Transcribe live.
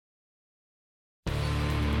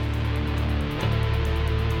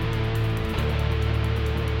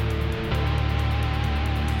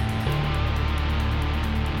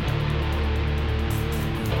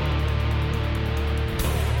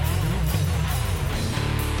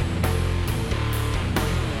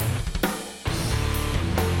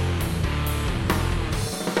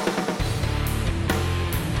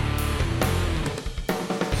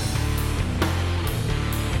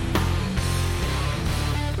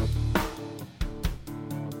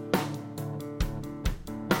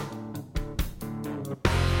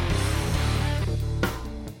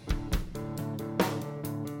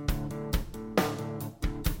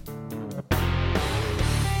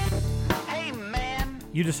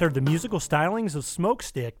You just heard the musical stylings of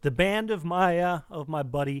Smokestick, the band of my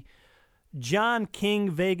buddy John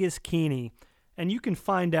King Vegas Keeney. And you can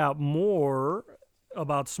find out more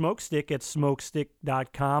about Smokestick at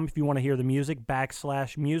smokestick.com if you want to hear the music,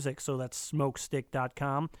 /music. So that's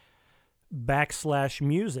smokestick.com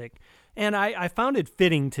 /music. And I found it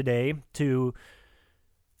fitting today to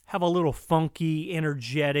have a little funky,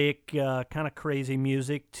 energetic, kind of crazy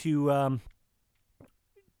music to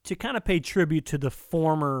kind of pay tribute to the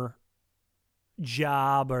former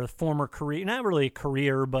job or the former career, not really a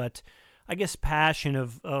career, but I guess passion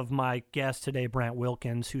of my guest today, Brant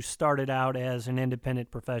Wilkins, who started out as an independent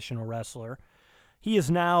professional wrestler. He is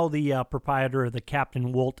now the proprietor of the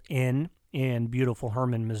Captain Wolt Inn in beautiful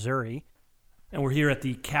Hermann, Missouri. And we're here at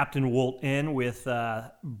the Captain Wolt Inn with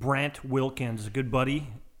Brant Wilkins, a good buddy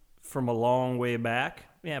from a long way back.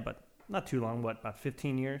 Yeah, but not too long, about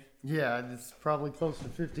 15 years? Yeah, it's probably close to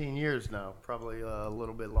 15 years now. Probably a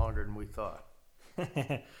little bit longer than we thought.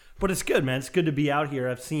 But it's good, man. It's good to be out here.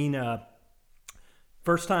 I've seen,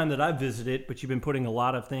 first time that I've visited, but you've been putting a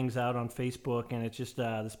lot of things out on Facebook, and it's just,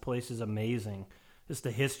 this place is amazing. Just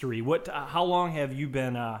the history. How long have you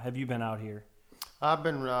been out here? I've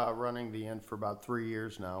been running the inn for about 3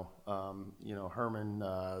 years now. Hermann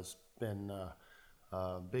has been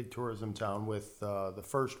big tourism town with the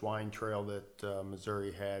first wine trail that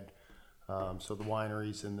Missouri had. So the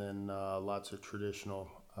wineries, and then lots of traditional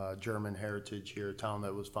German heritage here, a town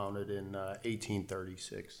that was founded in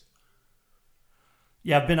 1836.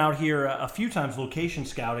 Yeah, I've been out here a few times location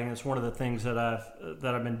scouting. It's one of the things that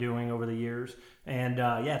I've been doing over the years. And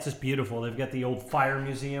it's just beautiful. They've got the old fire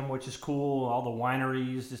museum, which is cool, all the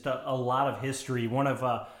wineries, just a lot of history. One of,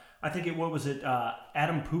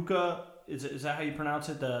 Adam Puka, is that how you pronounce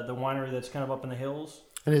it? The winery that's kind of up in the hills?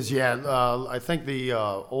 It is, yeah. I think the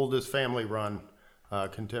oldest family-run,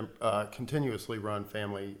 continuously run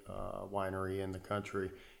family winery in the country.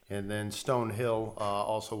 And then Stone Hill,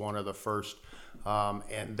 also one of the first.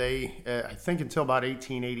 And they, I think until about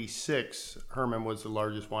 1886, Hermann was the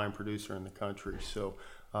largest wine producer in the country. So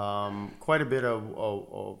quite a bit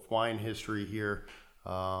of wine history here.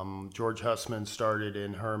 George Hussman started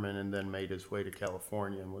in Hermann and then made his way to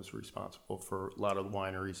California and was responsible for a lot of the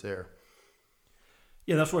wineries there.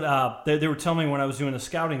 Yeah, that's what they were telling me when I was doing the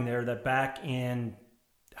scouting there, that back in,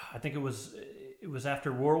 I think it was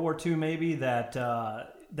after World War II maybe, that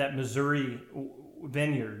Missouri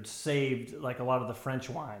vineyards saved like a lot of the French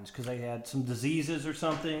wines because they had some diseases or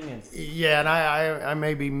something. And yeah, and I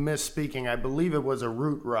may be misspeaking. I believe it was a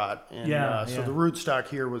root rot. And, so the rootstock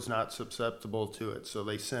here was not susceptible to it. So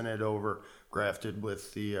they sent it over, grafted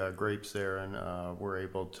with the grapes there, and were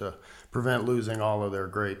able to prevent losing all of their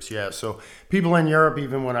grapes. Yeah, so people in Europe,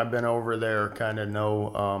 even when I've been over there, kind of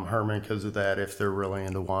know Hermann because of that, if they're really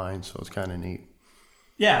into wine. So it's kind of neat.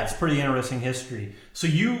 Yeah, it's pretty interesting history. So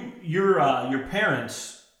your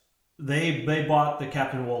parents, they bought the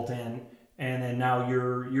Captain Wolt Inn, and then now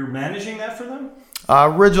you're managing that for them?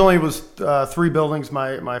 Originally it was 3 buildings.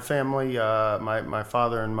 My family, my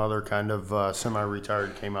father and mother kind of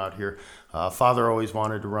semi-retired, came out here. Father always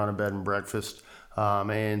wanted to run a bed and breakfast,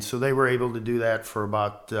 and so they were able to do that for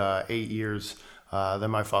about 8 years.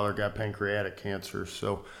 Then my father got pancreatic cancer,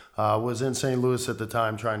 so was in St. Louis at the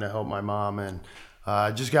time trying to help my mom, and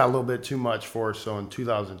just got a little bit too much for her, so in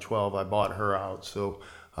 2012 I bought her out. So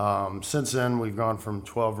since then we've gone from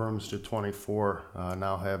 12 rooms to 24.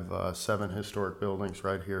 Now have 7 historic buildings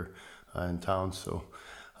right here in town. So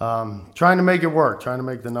trying to make it work, trying to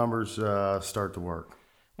make the numbers start to work.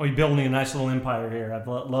 Well, you're building a nice little empire here. I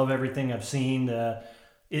love everything I've seen.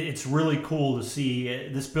 It's really cool to see.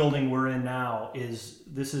 This building we're in now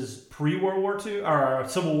is pre-World War II or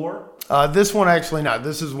Civil War? This one actually not.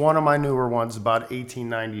 This is one of my newer ones, about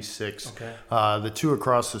 1896. Okay. The 2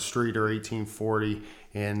 across the street are 1840,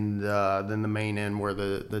 and then the main inn where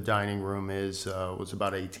the dining room is was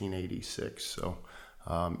about 1886. So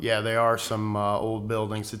they are some old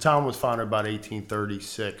buildings. The town was founded about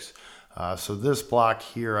 1836. So this block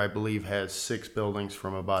here, I believe, has 6 buildings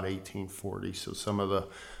from about 1840. So some of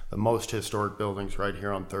the most historic buildings right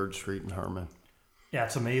here on 3rd Street in Hermann. Yeah,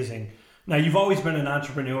 it's amazing. Now, you've always been an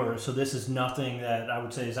entrepreneur, so this is nothing that I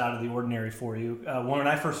would say is out of the ordinary for you. When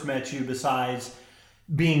I first met you, besides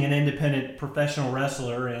being an independent professional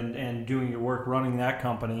wrestler and doing your work running that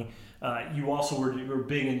company, you also were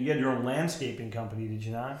big in, you had your own landscaping company, did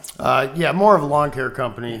you not? More of a lawn care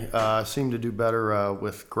company. Seemed to do better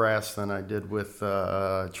with grass than I did with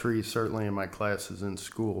trees, certainly in my classes in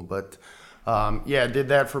school. But did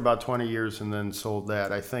that for about 20 years and then sold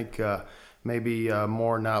that. I think maybe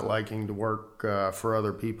more not liking to work for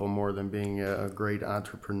other people more than being a great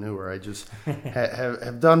entrepreneur. I just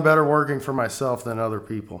have done better working for myself than other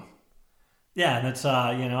people. Yeah, and it's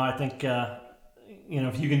I think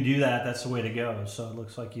if you can do that, that's the way to go. So it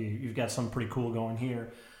looks like you've got something pretty cool going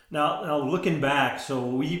here. Now looking back, so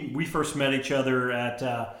we first met each other at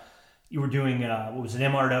you were doing what was it,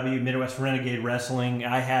 MRW, Midwest Renegade Wrestling.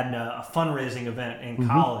 I had a fundraising event in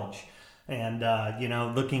college. And,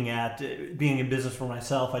 looking at being in business for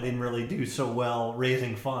myself, I didn't really do so well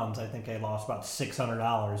raising funds. I think I lost about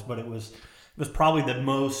 $600, but it was probably the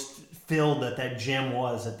most filled that gym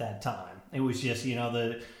was at that time. It was just,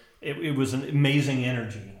 it was an amazing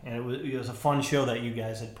energy, and it was a fun show that you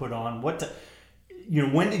guys had put on.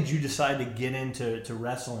 When did you decide to get into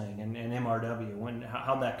wrestling and MRW?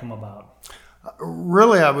 How'd that come about?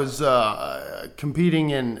 Really, I was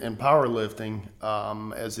competing in powerlifting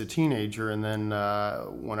as a teenager, and then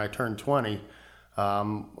when I turned 20,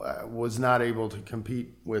 I was not able to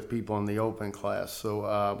compete with people in the open class. So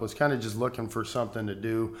I was kind of just looking for something to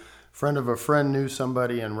do. A friend of a friend knew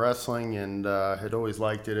somebody in wrestling and had always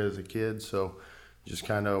liked it as a kid, so just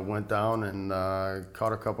kind of went down and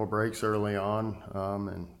caught a couple breaks early on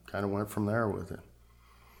and kind of went from there with it.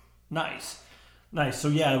 Nice. So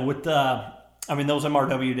yeah, with those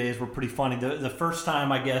MRW days were pretty funny. The first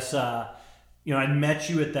time, I guess, I met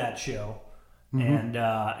you at that show, and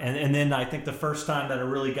then I think the first time that I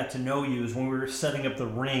really got to know you is when we were setting up the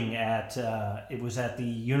ring it was at the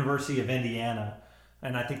University of Indiana,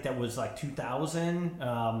 and I think that was like 2000.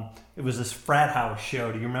 It was this frat house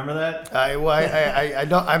show. Do you remember that? I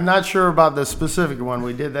don't. I'm not sure about the specific one.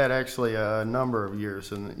 We did that actually a number of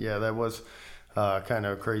years, and yeah, that was. Kind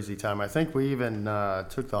of a crazy time. I think we even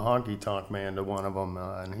took the Honky Tonk Man to one of them,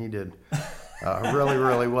 and he did really,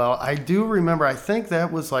 really well. I do remember, I think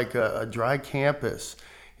that was like a dry campus,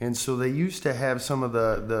 and so they used to have some of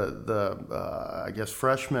the I guess,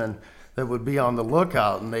 freshmen that would be on the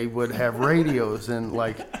lookout, and they would have radios, and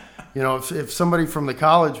if somebody from the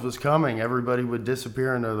college was coming, everybody would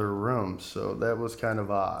disappear into their rooms, so that was kind of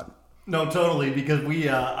odd. No, totally, because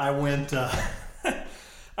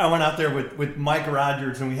I went out there with Mike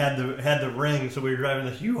Rogers, and we had the ring, so we were driving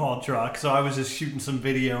the U-Haul truck. So I was just shooting some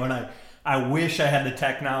video, and I wish I had the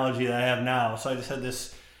technology that I have now. So I just had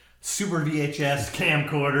this super VHS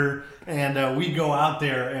camcorder, and we go out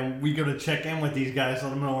there, and we go to check in with these guys, let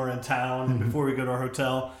them know we're in town, and before we go to our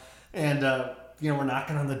hotel. And, we're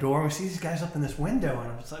knocking on the door, and we see these guys up in this window,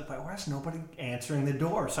 and I'm just like, why is nobody answering the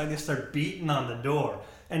door? So I just start beating on the door,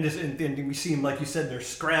 and then we see them, like you said, they're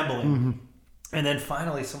scrambling. Mm-hmm. And then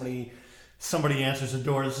finally somebody answers the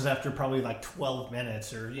door. This is after probably like 12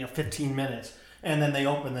 minutes or 15 minutes. And then they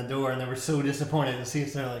open the door, and they were so disappointed to see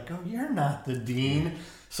us. They're like, "Oh, you're not the dean."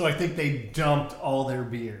 So I think they dumped all their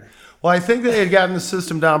beer. Well, I think they had gotten the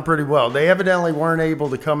system down pretty well. They evidently weren't able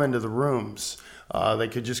to come into the rooms. They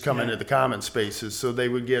could just come into the common spaces. So they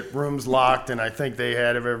would get rooms locked, and I think they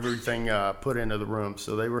had everything put into the rooms.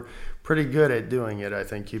 So they were pretty good at doing it, I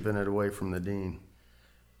think, keeping it away from the dean.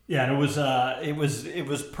 Yeah, and it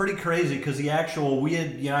was pretty crazy because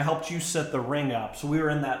I helped you set the ring up, so we were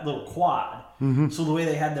in that little quad. Mm-hmm. So the way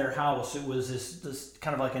they had their house, it was this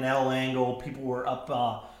kind of like an L angle. People were up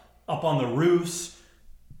on the roofs.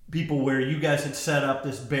 People where you guys had set up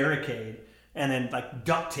this barricade and then like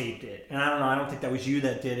duct taped it. And I don't know, I don't think that was you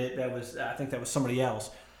that did it. I think that was somebody else.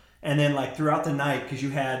 And then like throughout the night, because you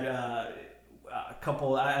had a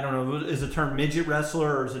couple, I don't know, is the term midget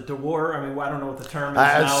wrestler or is it dwarf? I mean, I don't know what the term is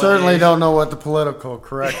nowadays. Certainly don't know what the political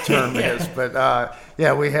correct term is, but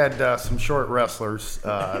we had some short wrestlers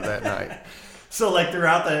that night. So like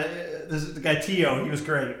throughout the guy Tio, he was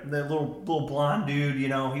great. The little blonde dude, he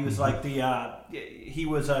was like he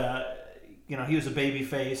was a baby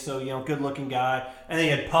face, so good looking guy. And then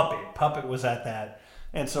you had Puppet. Puppet was at that,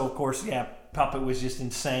 and so of course, Puppet was just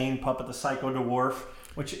insane. Puppet the Psycho Dwarf.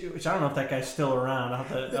 Which I don't know if that guy's still around. I'll have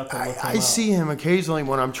to look him I see him occasionally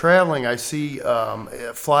when I'm traveling. I see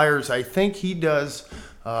flyers. I think he does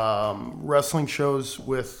wrestling shows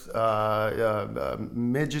with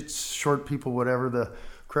midgets, short people, whatever the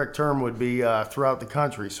correct term would be, throughout the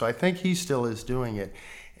country. So I think he still is doing it.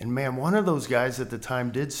 And man, one of those guys at the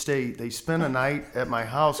time did stay. They spent a night at my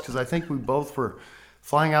house because I think we both were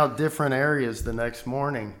flying out different areas the next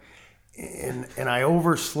morning. And I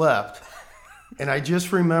overslept. And I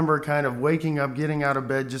just remember kind of waking up, getting out of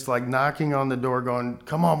bed, just like knocking on the door going,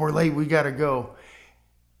 "Come on, we're late, we got to go."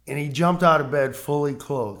 And he jumped out of bed fully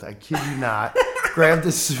clothed. I kid you not. Grabbed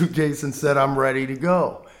his suitcase and said, "I'm ready to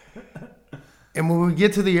go." And when we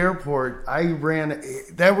get to the airport,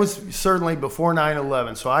 that was certainly before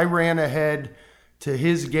 9/11. So I ran ahead to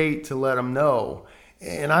his gate to let him know.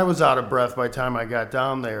 And I was out of breath by the time I got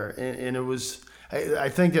down there. And it was, I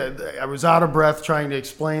think I was out of breath trying to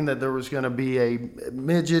explain that there was going to be a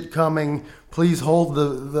midget coming. Please hold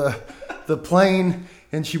the plane.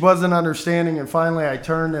 And she wasn't understanding. And finally I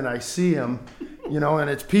turned and I see him, and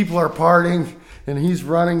it's people are parting and he's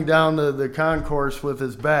running down the concourse with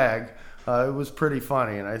his bag. It was pretty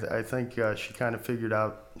funny. And I think she kind of figured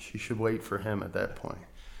out she should wait for him at that point.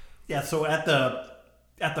 Yeah. So at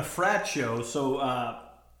the frat show,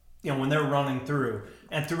 when they're running through,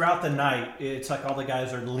 and throughout the night, it's like all the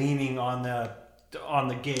guys are leaning on the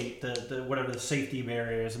gate, the whatever the safety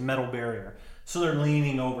barrier is, a metal barrier. So they're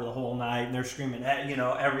leaning over the whole night, and they're screaming,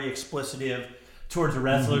 every explicitive towards the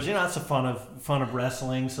wrestlers. Mm-hmm. That's the fun of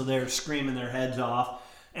wrestling. So they're screaming their heads off,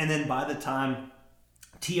 and then by the time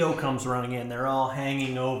T.O. comes running in, they're all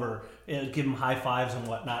hanging over, give him high fives and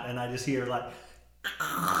whatnot, and I just hear like,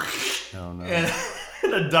 oh no, and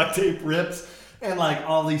the duct tape rips. And like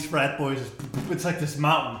all these frat boys, it's like this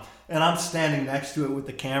mountain, and I'm standing next to it with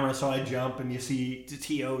the camera, so I jump, and you see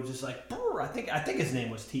T.O. just like, I think his name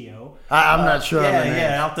was T.O. I'm not sure.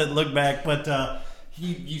 Yeah, I'll have to look back, but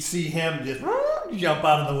you see him just jump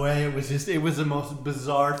out of the way. It was the most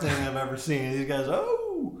bizarre thing I've ever seen. These guys,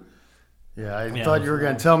 yeah, I thought you were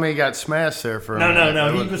going to tell me he got smashed there for a minute.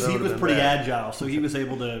 No. He was pretty agile, so he was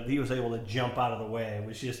able to jump out of the way.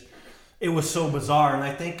 It was so bizarre, and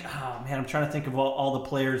I think, I'm trying to think of all the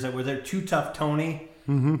players that were there. Too Tough Tony,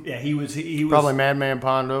 yeah, he was probably Madman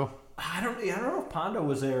Pondo. I don't know if Pondo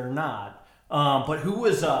was there or not, but who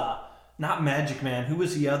was not Magic Man? Who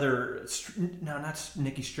was the other? No, not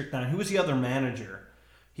Nicky Strychnine. Who was the other manager?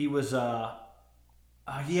 He was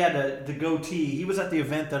he had the goatee. He was at the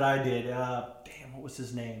event that I did. What was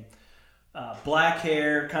his name? Black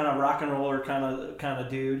hair, kind of rock and roller, kind of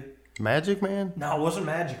dude. Magic Man? No, it wasn't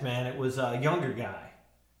Magic Man. It was a younger guy.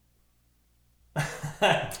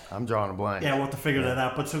 I'm drawing a blank. Yeah, we'll have to figure that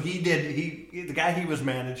out. But so the guy he was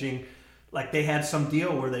managing, like they had some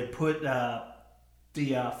deal where they put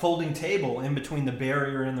the folding table in between the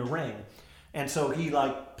barrier and the ring. And so he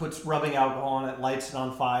like puts rubbing alcohol on it, lights it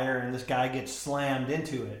on fire, and this guy gets slammed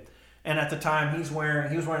into it. And at the time he was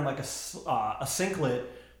wearing like a singlet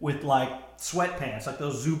with like sweatpants, like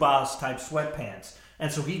those Zubaz type sweatpants.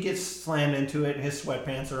 And so he gets slammed into it, and his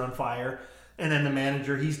sweatpants are on fire. And then the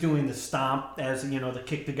manager, he's doing the stomp as, to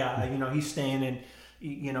kick the guy. He's staying in,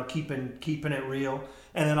 keeping it real.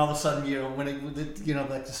 And then all of a sudden, when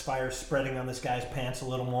like the fire's spreading on this guy's pants a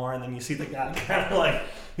little more, and then you see the guy kind of like,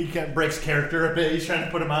 he kind of breaks character a bit. He's trying to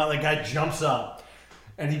put him out. The guy jumps up,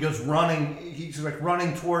 and he goes running. He's like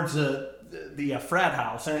running towards the frat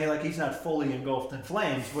house, and he's not fully engulfed in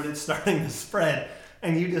flames, but it's starting to spread.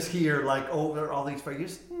 And you just hear like over all these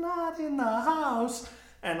figures, not in the house.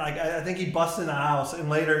 And like I think he busts in the house, and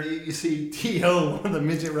later you see T.O., one of the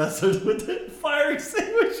midget wrestlers, with the fire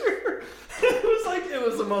extinguisher. It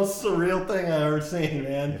was the most surreal thing I've ever seen,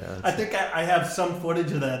 man. Yeah, I think I have some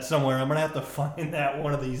footage of that somewhere. I'm gonna have to find that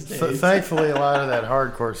one of these days. So, thankfully, a lot of that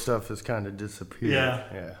hardcore stuff has kind of disappeared. Yeah.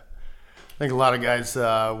 I think a lot of guys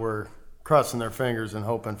were crossing their fingers and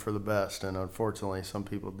hoping for the best, and unfortunately, some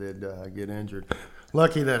people did get injured.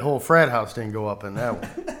 Lucky that whole frat house didn't go up in that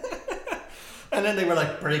one. And then they were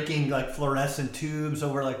like breaking like fluorescent tubes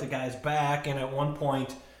over like the guy's back, and at one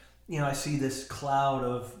point, I see this cloud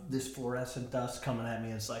of this fluorescent dust coming at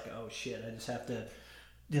me. It's like, oh shit, I just have to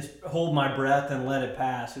just hold my breath and let it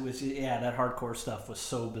pass. It was, that hardcore stuff was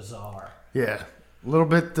so bizarre. Yeah, a little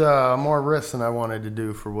bit more risk than I wanted to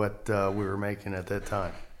do for what we were making at that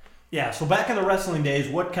time. Yeah, so back in the wrestling days,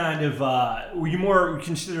 what kind of, were you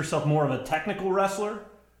consider yourself more of a technical wrestler?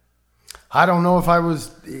 I don't know if I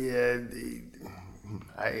was,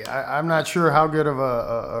 I'm not sure how good of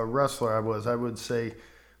a wrestler I was. I would say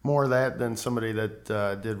more that than somebody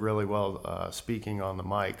that did really well speaking on the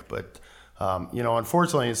mic. But,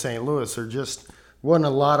 unfortunately in St. Louis, there just wasn't a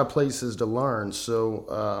lot of places to learn.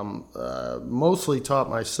 So mostly taught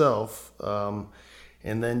myself.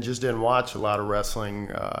 And then just didn't watch a lot of wrestling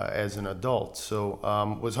as an adult. So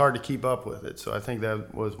it was hard to keep up with it. So I think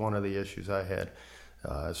that was one of the issues I had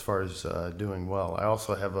as far as doing well. I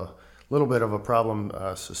also have a little bit of a problem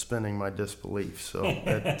suspending my disbelief. So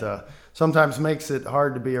it sometimes makes it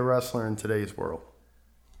hard to be a wrestler in today's world.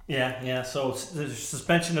 Yeah. So there's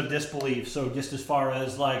suspension of disbelief. So just as far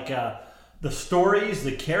as like the stories,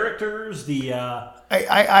 the characters, the...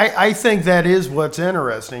 I think that is what's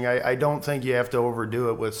interesting. I don't think you have to overdo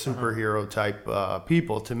it with superhero type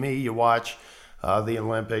people. To me, you watch the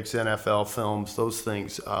Olympics, NFL films, those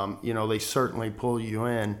things. They certainly pull you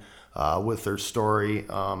in with their story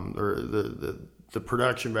or the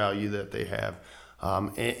production value that they have.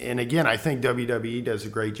 And again, I think WWE does a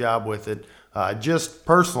great job with it. Just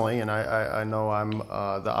personally, and I know I'm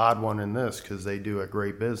the odd one in this because they do a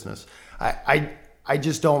great business. I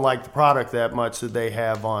just don't like the product that much that they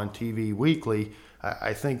have on TV weekly.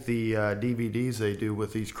 I think the DVDs they do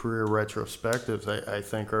with these career retrospectives, I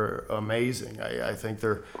think are amazing. I think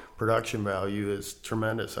their production value is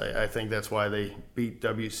tremendous. I think that's why they beat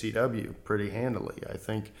WCW pretty handily. I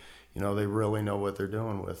think, they really know what they're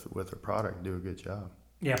doing with their product and do a good job.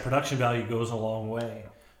 Yeah, production value goes a long way.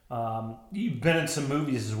 You've been in some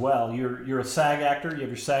movies as well. You're a SAG actor. You have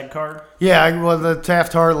your SAG card. Yeah, well, the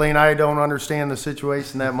Taft-Hartley, and I don't understand the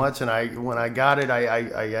situation that much. And when I got it,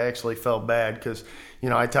 I actually felt bad because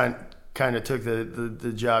I kind of took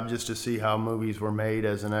the job just to see how movies were made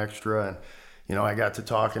as an extra, and I got to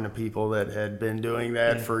talking to people that had been doing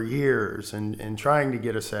that for years and trying to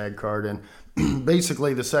get a SAG card. And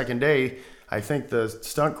basically, the second day, I think the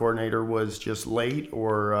stunt coordinator was just late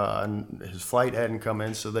or his flight hadn't come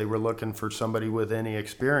in, so they were looking for somebody with any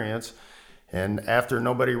experience. And after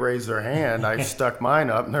nobody raised their hand, I stuck mine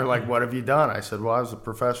up, and they're like, "What have you done?" I said, "Well, I was a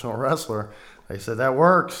professional wrestler." They said, "That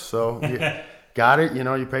works." So you got it.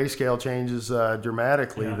 Your pay scale changes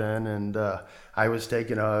dramatically then. And I was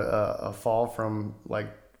taking a fall from like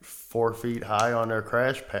 4 feet high on their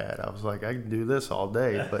crash pad. I was like, I can do this all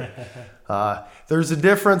day. But there's a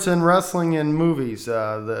difference in wrestling and movies.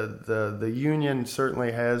 The union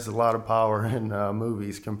certainly has a lot of power in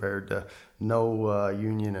movies compared to no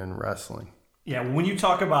union in wrestling. Yeah, when you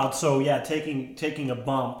talk about taking a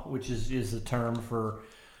bump, which is the term for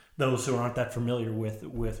those who aren't that familiar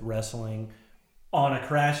with wrestling, on a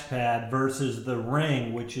crash pad versus the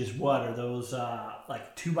ring, which is what are those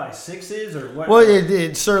like 2x6s or what? Well,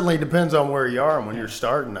 it certainly depends on where you are and when you're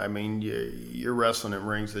starting. I mean, you're wrestling in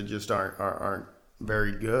rings that just aren't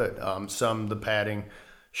very good. The padding,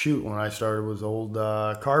 when I started was old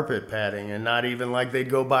carpet padding, and not even like they'd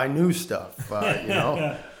go buy new stuff.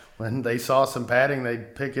 When they saw some padding,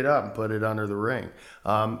 they'd pick it up and put it under the ring.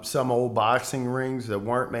 Some old boxing rings that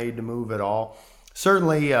weren't made to move at all.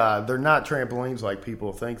 Certainly, they're not trampolines like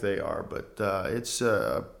people think they are, but it's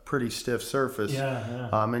a pretty stiff surface. Yeah.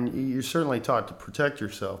 And you're certainly taught to protect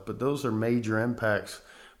yourself, but those are major impacts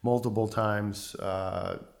multiple times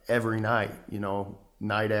every night,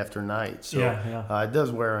 night after night. So it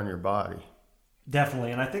does wear on your body.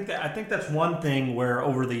 Definitely, and I think that's one thing where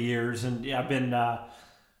over the years, and I've been, I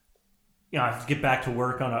have to get back to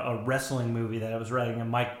work on a wrestling movie that I was writing, a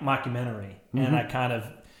mockumentary, and I kind of,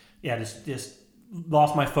 just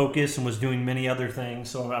lost my focus and was doing many other things,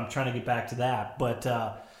 so I'm trying to get back to that. But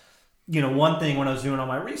one thing when I was doing all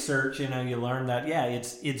my research, you learn that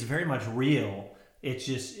it's very much real. It's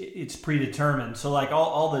just it's predetermined. So like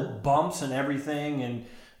all the bumps and everything,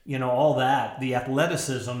 and all that, the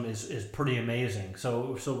athleticism is pretty amazing.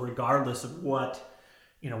 So regardless of what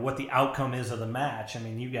the outcome is of the match, I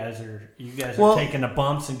mean, you guys are taking the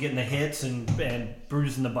bumps and getting the hits and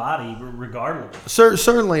bruising the body regardless.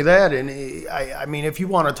 Certainly that, and I mean, if you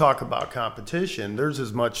want to talk about competition, there's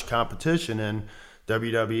as much competition in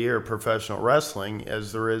WWE or professional wrestling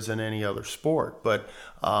as there is in any other sport. But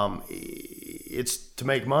it's to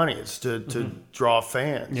make money. It's to draw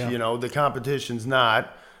fans. Yeah. The competition's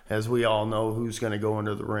not, as we all know, who's going to go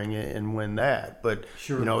into the ring and win that. But,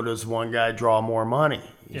 sure. Does one guy draw more money?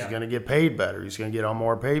 He's going to get paid better. He's going to get on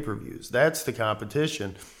more pay-per-views. That's the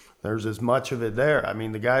competition. There's as much of it there. I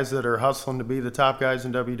mean, the guys that are hustling to be the top guys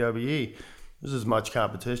in WWE, there's as much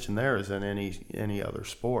competition there as in any other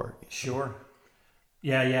sport. Sure.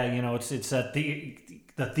 Yeah. It's that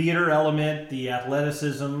the theater element, the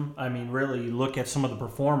athleticism. I mean, really, you look at some of the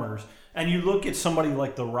performers. And you look at somebody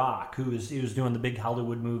like The Rock, he was doing the big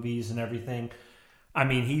Hollywood movies and everything. I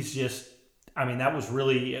mean, that was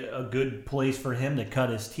really a good place for him to cut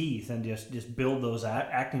his teeth and just build those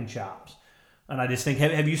acting chops. And I just think,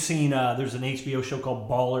 have you seen, there's an HBO show called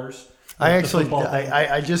Ballers? I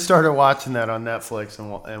just started watching that on Netflix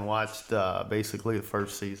and watched basically the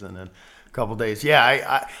first season and a couple days.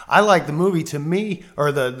 Yeah, I like the movie. To me,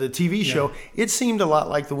 or the TV show, it seemed a lot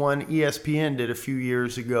like the one ESPN did a few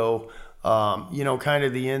years ago. Kind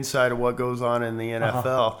of the inside of what goes on in the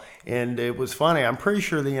NFL. And it was funny. I'm pretty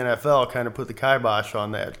sure the NFL kind of put the kibosh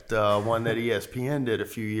on that one that ESPN did a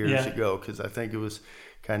few years ago, because I think it was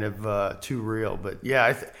kind of too real. But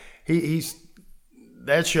yeah, he's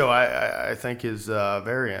that show I think is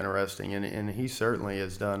very interesting, and he certainly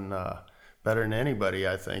has done better than anybody,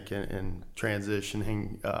 I think, in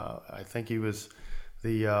transitioning. I think he was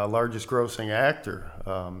the largest grossing actor.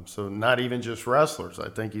 So not even just wrestlers. I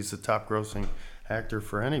think he's the top grossing actor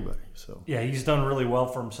for anybody. So yeah, he's done really well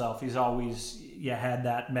for himself. He's always had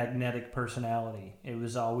that magnetic personality. It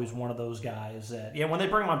was always one of those guys that when they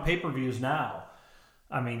bring him on pay-per-views now,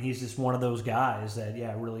 I mean, he's just one of those guys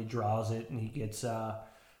that really draws it, and he gets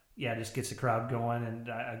just gets the crowd going,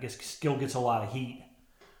 and I guess still gets a lot of heat.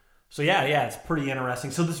 So it's pretty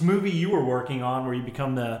interesting. So this movie you were working on, where you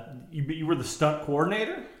become you were the stunt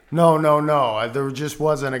coordinator? No. There just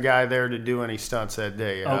wasn't a guy there to do any stunts that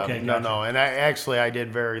day. Okay, gotcha. No. And I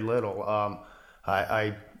did very little.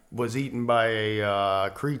 I was eaten by a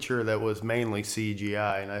creature that was mainly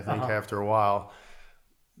CGI, and I think after a while,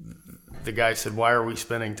 the guy said, "Why are we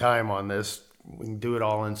spending time on this? We can do it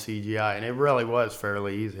all in CGI." And it really was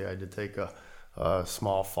fairly easy. I had to take a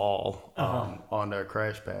small fall onto a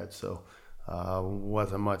crash pad, so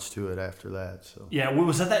wasn't much to it after that. So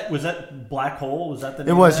was that Black Hole? Was that the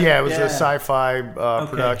name? It was it was a sci-fi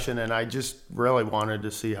production, and I just really wanted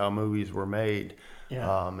to see how movies were made,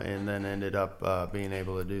 and then ended up being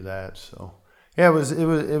able to do that. So it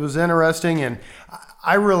was interesting, and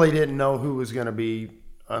I really didn't know who was going to be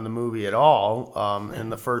on the movie at all.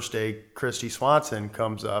 And the first day, Christy Swanson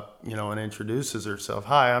comes up, and introduces herself.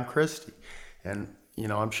 "Hi, I'm Christy." And,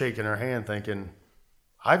 I'm shaking her hand thinking,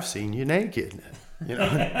 "I've seen you naked."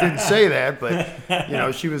 Didn't say that, but,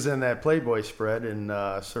 she was in that Playboy spread, and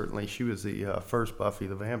certainly she was the first Buffy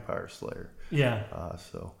the Vampire Slayer. Yeah.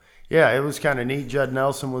 It was kind of neat. Judd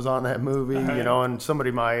Nelson was on that movie, and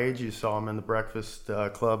somebody my age, you saw him in The Breakfast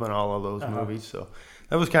Club and all of those movies. So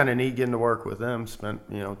that was kind of neat getting to work with them. Spent,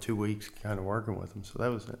 2 weeks kind of working with them. So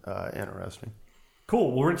that was interesting.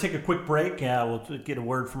 Cool. Well, we're going to take a quick break. We'll get a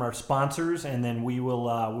word from our sponsors, and then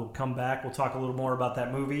we'll come back. We'll talk a little more about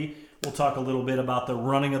that movie. We'll talk a little bit about the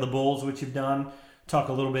running of the bulls, which you've done. Talk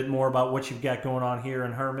a little bit more about what you've got going on here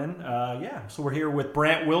in Herman. So we're here with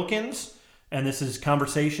Brant Wilkins, and this is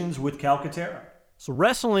Conversations with Calcaterra. So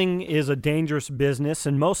wrestling is a dangerous business,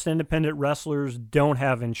 and most independent wrestlers don't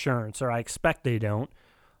have insurance, or I expect they don't.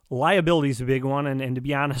 Liability is a big one, and to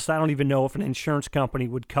be honest, I don't even know if an insurance company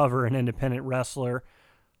would cover an independent wrestler.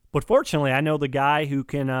 But fortunately, I know the guy who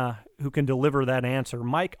can deliver that answer,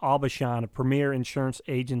 Mike Aubuchon of Premier Insurance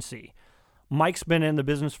Agency. Mike's been in the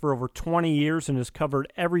business for over 20 years and has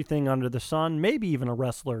covered everything under the sun, maybe even a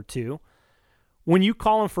wrestler or two. When you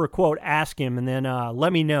call him for a quote, ask him, and then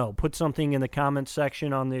let me know. Put something in the comments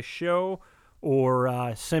section on this show,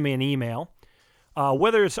 or send me an email.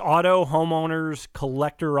 Whether it's auto, homeowners,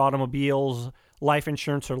 collector automobiles, life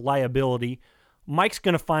insurance, or liability, Mike's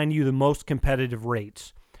going to find you the most competitive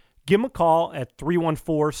rates. Give him a call at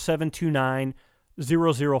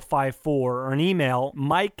 314-729-0054 or an email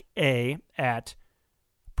mike@premier,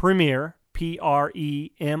 PREMIER,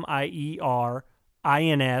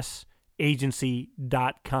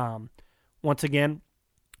 agency.com. Once again,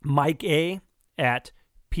 Mike at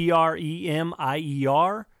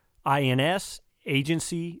PREMIER,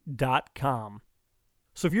 agency.com.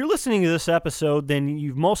 So if you're listening to this episode, then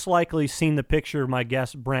you've most likely seen the picture of my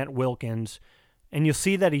guest, Brant Wilkins, and you'll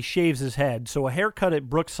see that he shaves his head. So a haircut at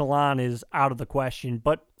Brooks Salon is out of the question,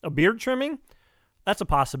 but a beard trimming, that's a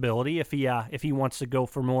possibility if he wants to go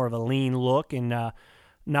for more of a lean look and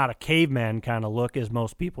not a caveman kind of look as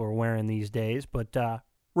most people are wearing these days. But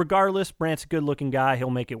regardless, Brant's a good-looking guy. He'll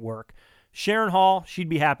make it work. Sharon Hall, she'd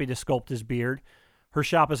be happy to sculpt his beard. Her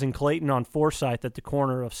shop is in Clayton on Forsyth at the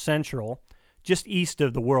corner of Central, just east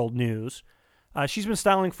of the World News. She's been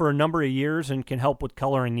styling for a number of years and can help with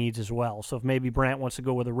coloring needs as well. So if maybe Brant wants to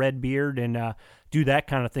go with a red beard and do that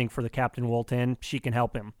kind of thing for the Captain Wool 10, she can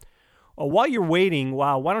help him. While you're waiting,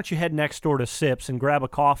 why don't you head next door to Sips and grab a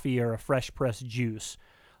coffee or a fresh pressed juice.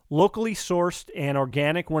 Locally sourced and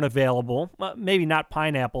organic when available. Maybe not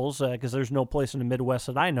pineapples, because there's no place in the Midwest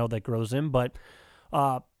that I know that grows them, but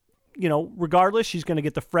regardless, she's going to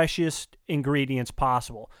get the freshest ingredients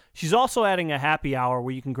possible. She's also adding a happy hour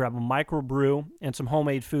where you can grab a microbrew and some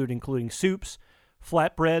homemade food, including soups,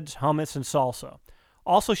 flatbreads, hummus, and salsa.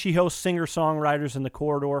 Also, she hosts singer-songwriters in the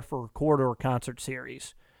Corridor for Corridor Concert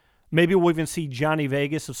Series. Maybe we'll even see Johnny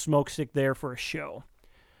Vegas of Smokestick there for a show.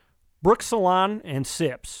 Brooks Salon and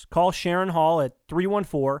Sips. Call Sharon Hall at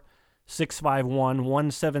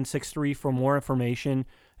 314-651-1763 for more information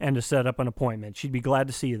and to set up an appointment. She'd be glad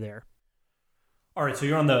to see you there. All right, so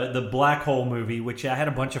you're on the Black Hole movie, which I had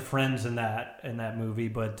a bunch of friends in that movie,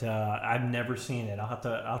 but I've never seen it. I'll have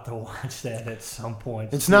to watch that at some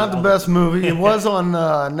point. It's not the best movie. It was on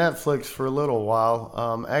Netflix for a little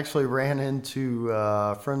while. Actually ran into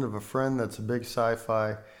a friend of a friend that's a big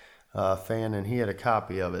sci-fi fan, and he had a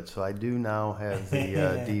copy of it. So I do now have the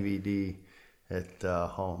DVD at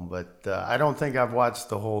home, but I don't think I've watched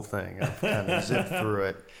the whole thing. I've kind of zipped through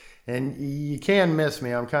it. And you can miss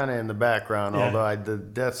me. I'm kind of in the background, Yeah. although the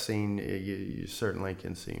death scene, you certainly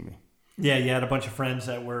can see me. Yeah, you had a bunch of friends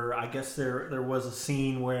that were. I guess there was a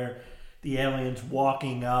scene where the aliens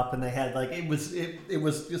walking up, and they had like it was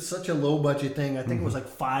just such a low budget thing. I think it was like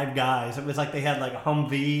 5 guys. It was like they had like a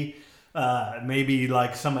Humvee, maybe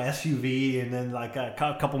like some SUV, and then like a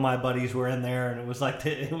couple of my buddies were in there, and it was like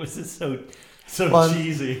it was just so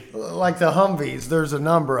cheesy. Like the Humvees, there's a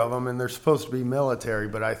number of them, and they're supposed to be military,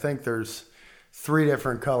 but I think there's 3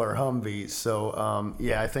 different color Humvees. So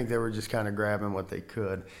yeah, I think they were just kind of grabbing what they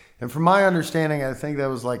could. And from my understanding, I think that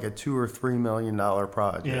was like a $2 or $3 million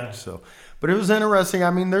project. Yeah. So, but it was interesting.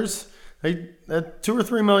 I mean, there's at $2 or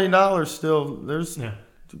 $3 million still. There's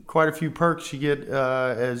quite a few perks you get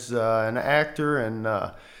as an actor,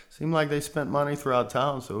 and seemed like they spent money throughout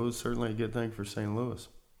town. So it was certainly a good thing for St. Louis.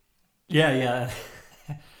 Yeah.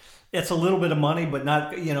 It's a little bit of money, but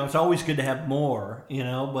not. It's always good to have more.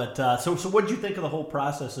 But so what did you think of the whole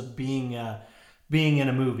process of being in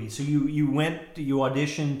a movie? So you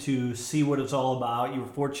auditioned to see what it's all about. You were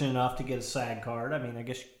fortunate enough to get a SAG card. I mean, I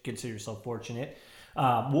guess you consider yourself fortunate.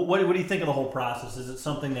 What do you think of the whole process? Is it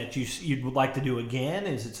something that you'd like to do again?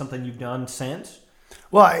 Is it something you've done since?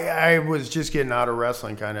 Well, I was just getting out of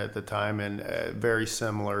wrestling kind of at the time, and very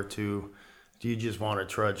similar to, do you just want to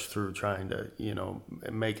trudge through trying to,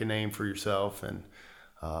 make a name for yourself? And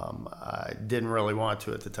I didn't really want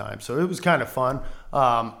to at the time. So it was kind of fun.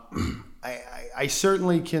 I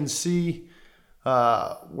certainly can see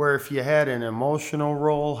where if you had an emotional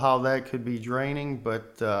role, how that could be draining,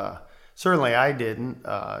 but certainly I didn't.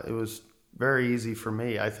 It was very easy for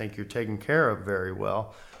me. I think you're taken care of very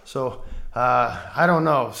well. So I don't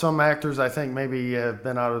know. Some actors, I think, maybe have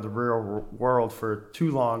been out of the real world for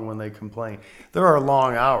too long when they complain. There are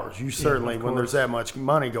long hours. You certainly, when there's that much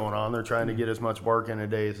money going on, they're trying to get as much work in a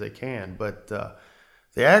day as they can. But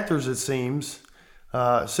the actors, it seems,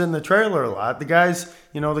 sit in the trailer a lot. The guys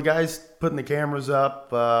putting the cameras up,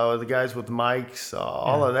 the guys with the mics,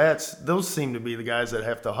 all of that, those seem to be the guys that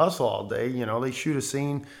have to hustle all day. They shoot a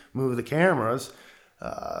scene, move the cameras.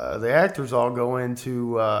 The actors all go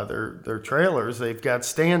into their trailers. They've got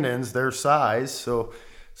stand-ins their size. So it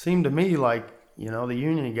seemed to me like, the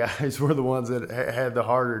union guys were the ones that had the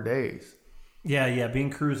harder days. Yeah, being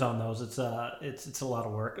crews on those, it's a lot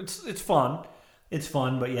of work. It's fun. It's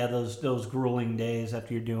fun, but yeah, those grueling days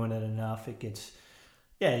after you're doing it enough, it gets,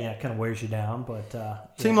 it kind of wears you down.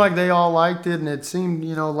 But seemed like they all liked it, and it seemed,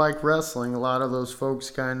 like wrestling. A lot of those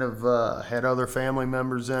folks kind of had other family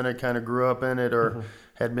members in it, kind of grew up in it, or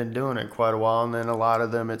had been doing it quite a while. And then a lot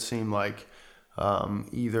of them, it seemed like,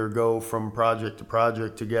 either go from project to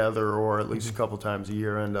project together, or at least a couple times a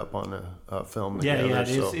year end up on a film together. Yeah,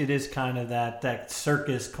 it is kind of that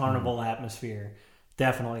circus carnival atmosphere.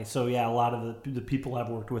 Definitely. So yeah, a lot of the people I've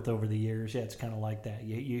worked with over the years, it's kind of like that.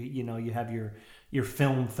 You have your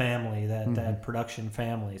film family, that production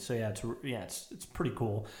family. So it's pretty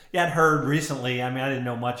cool. Yeah, I'd heard recently. I mean, I didn't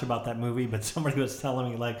know much about that movie, but somebody was telling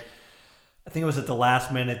me, like, I think it was at the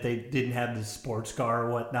last minute they didn't have the sports car or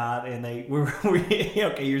whatnot, and they were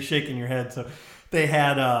okay. You're shaking your head. So they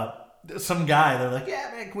had some guy. They're like, yeah,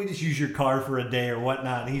 man, can we just use your car for a day or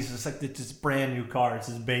whatnot? And he's just like, it's this brand new car. It's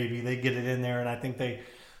his baby. They get it in there, and I think they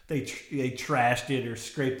trashed it or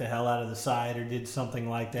scraped the hell out of the side or did something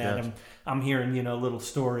like that. Yes. I'm hearing little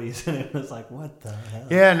stories, and it was like, what the hell?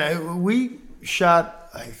 Yeah, and we shot.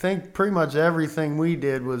 I think pretty much everything we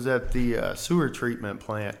did was at the sewer treatment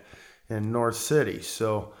plant in North City.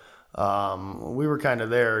 So we were kind of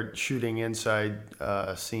there shooting inside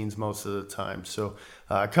scenes most of the time. So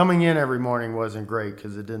coming in every morning wasn't great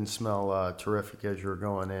because it didn't smell terrific as you were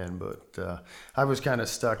going in. But I was kind of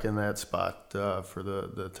stuck in that spot for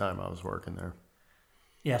the time I was working there.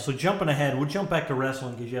 Yeah, so jumping ahead, we'll jump back to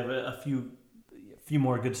wrestling because you have a few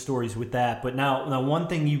more good stories with that. But now one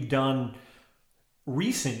thing you've done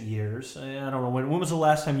recent years, I don't know, when was the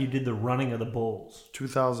last time you did the running of the bulls?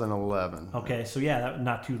 2011. Okay, so yeah,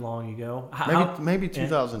 not too long ago. Maybe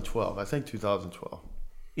 2012. I think 2012.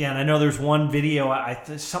 Yeah, and I know there's one video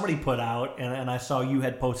somebody put out, and I saw you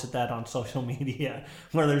had posted that on social media,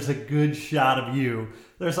 where there's a good shot of you.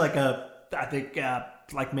 There's like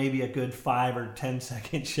like maybe a good 5 or 10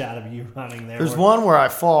 second shot of you running there. There's one where I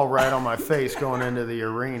fall right on my face going into the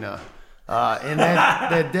arena. And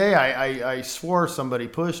that day I swore somebody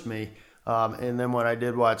pushed me. And then when I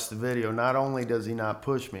did watch the video, not only does he not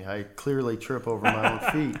push me, I clearly trip over my own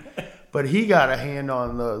feet, but he got a hand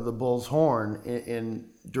on the bull's horn and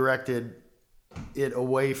directed it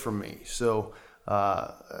away from me. So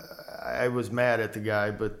I was mad at the guy,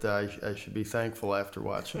 but I should be thankful after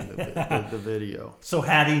watching the video. So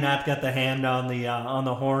had he not got the hand on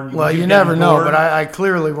the horn? Well, you never know, but I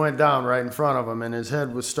clearly went down right in front of him, and his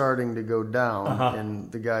head was starting to go down,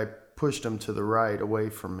 and the guy pushed him to the right away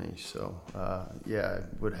from me. So, I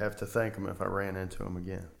would have to thank him if I ran into him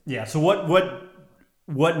again. Yeah, so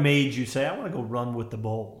what made you say, I want to go run with the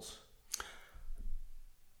Bulls?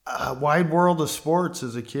 Wide World of Sports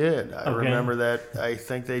as a kid. I remember that. I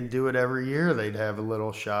think they'd do it every year. They'd have a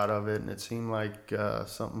little shot of it, and it seemed like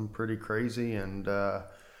something pretty crazy. And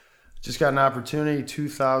just got an opportunity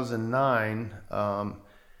 2009.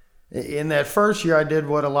 In that first year, I did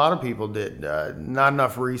what a lot of people did. Not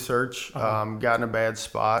enough research. Got in a bad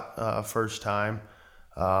spot first time.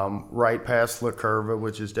 Right past La Curva,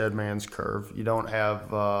 which is Dead Man's Curve. You don't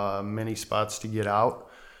have many spots to get out.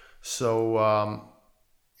 So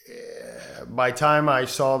by the time I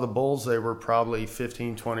saw the Bulls, they were probably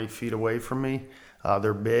 15, 20 feet away from me.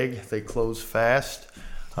 They're big. They close fast.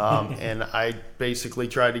 And I basically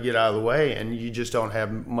tried to get out of the way, and you just don't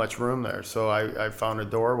have much room there. So I found a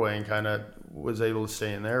doorway and kind of was able to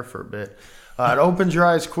stay in there for a bit. It opens your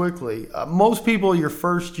eyes quickly. Most people, your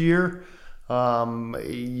first year,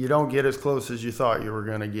 you don't get as close as you thought you were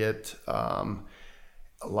going to get.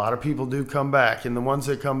 A lot of people do come back, and the ones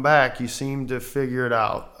that come back, you seem to figure it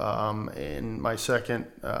out. In my second,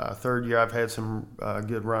 third year, I've had some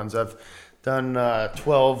good runs. I've done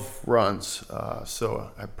 12 runs,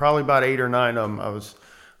 so probably about 8 or 9 of them I was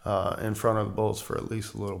in front of the Bulls for at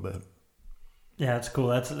least a little bit. Yeah, that's cool.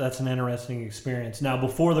 That's an interesting experience. Now,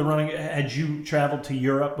 before the running, had you traveled to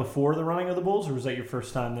Europe before the running of the Bulls, or was that your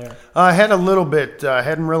first time there? I had a little bit. I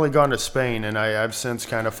hadn't really gone to Spain, and I've since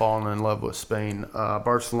kind of fallen in love with Spain.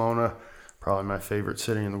 Barcelona, probably my favorite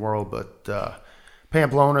city in the world, but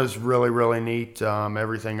Pamplona is really, really neat.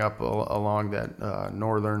 Everything up along that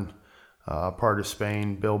northern part of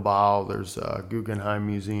Spain. Bilbao, there's a Guggenheim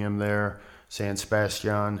Museum there. San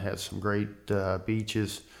Sebastian has some great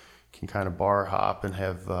beaches. Can kind of bar hop and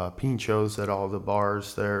have pinchos at all the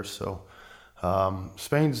bars there. So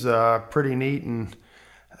Spain's pretty neat, and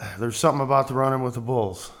there's something about the running with the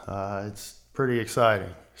Bulls. It's pretty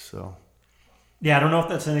exciting. So yeah, I don't know if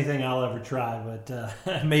that's anything I'll ever try,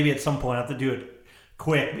 but maybe at some point I have to do it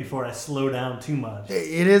quick before I slow down too much.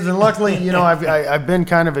 It is, and luckily, I've been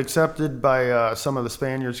kind of accepted by some of the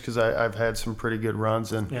Spaniards because I've had some pretty good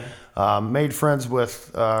runs, and made friends with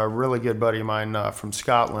a really good buddy of mine from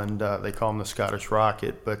Scotland. They call him the Scottish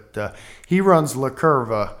Rocket, but he runs La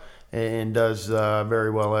Curva and does very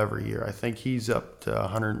well every year. I think he's up to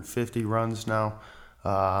 150 runs now.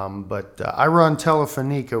 But I run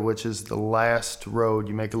Telefonica, which is the last road.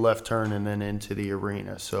 You make a left turn and then into the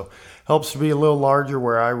arena. So helps to be a little larger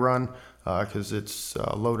where I run because it's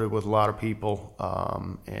loaded with a lot of people,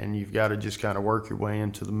 and you've got to just kind of work your way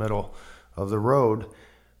into the middle of the road.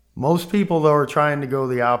 Most people, though, are trying to go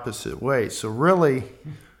the opposite way. So really,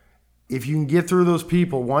 if you can get through those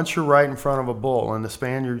people, once you're right in front of a bull, and the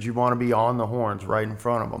Spaniards, you want to be on the horns right in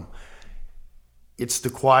front of them. It's the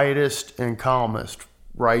quietest and calmest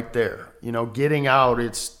right there. Getting out,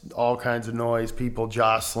 it's all kinds of noise, people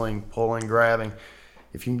jostling, pulling, grabbing.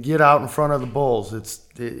 If you can get out in front of the Bulls,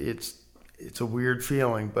 it's a weird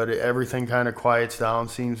feeling, but everything kind of quiets down,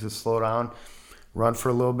 seems to slow down, run for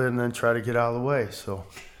a little bit, and then try to get out of the way. So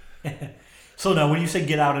So now, when you say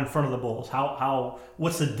get out in front of the Bulls,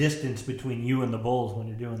 what's the distance between you and the Bulls when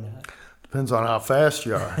you're doing that? Depends on how fast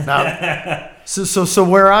you are. Now, so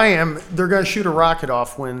where I am, they're going to shoot a rocket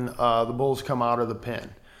off when the Bulls come out of the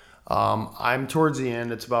pen. I'm towards the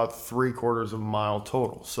end. It's about 3/4 of a mile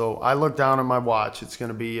total. So I look down at my watch. It's going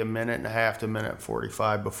to be 1.5 to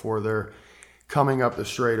 1:45 before they're coming up the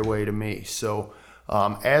straightaway to me. So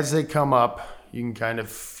as they come up, you can kind of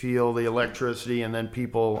feel the electricity, and then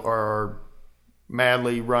people are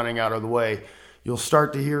madly running out of the way. You'll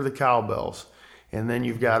start to hear the cowbells. And then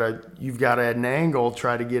you've got to at an angle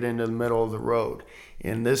try to get into the middle of the road.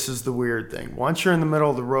 And this is the weird thing. Once you're in the middle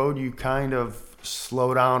of the road, you kind of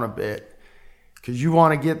slow down a bit because you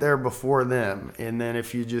want to get there before them. And then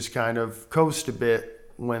if you just kind of coast a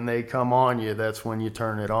bit when they come on you, that's when you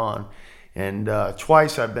turn it on. And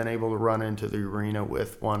twice I've been able to run into the arena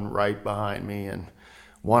with one right behind me, and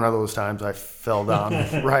one of those times I fell down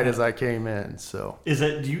right as I came in. So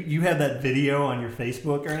do you have that video on your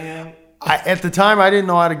Facebook or anything? At the time, I didn't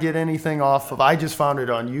know how to get anything off of. I just found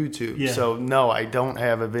it on YouTube. Yeah. So, no, I don't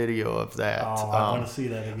have a video of that. Oh, I want to see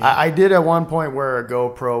that again. I did at one point wear a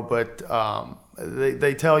GoPro, but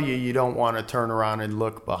they tell you don't want to turn around and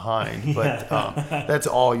look behind. But that's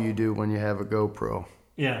all you do when you have a GoPro.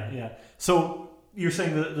 Yeah. So you're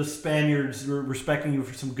saying the Spaniards were respecting you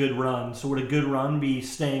for some good runs. So would a good run be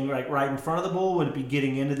staying right in front of the bull? Would it be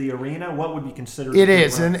getting into the arena? What would be considered? It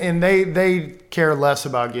is, and they care less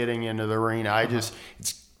about getting into the arena. It's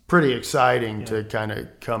pretty exciting to kind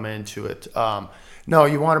of come into it. No,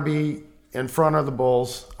 you want to be in front of the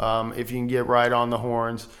bulls if you can get right on the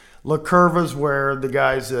horns. La Curva's where the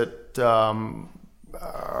guys that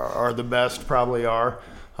are the best probably are.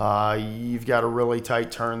 You've got a really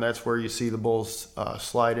tight turn. That's where you see the bulls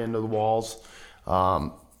slide into the walls.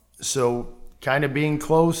 So kind of being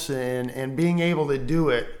close and being able to do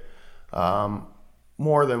it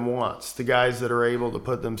more than once. The guys that are able to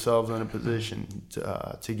put themselves in a position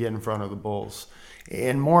to get in front of the bulls.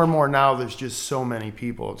 And more now, there's just so many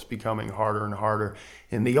people. It's becoming harder and harder.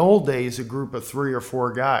 In the old days, a group of 3 or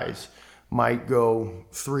 4 guys might go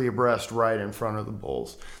 3 abreast right in front of the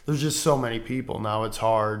bulls. There's just so many people. Now it's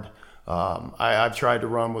hard. I've tried to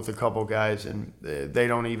run with a couple guys, and they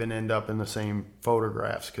don't even end up in the same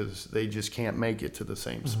photographs because they just can't make it to the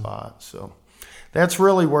same spot. So that's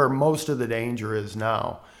really where most of the danger is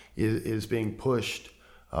now, is being pushed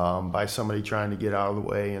by somebody trying to get out of the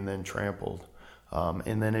way and then trampled.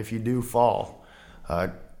 And then if you do fall,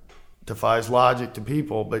 defies logic to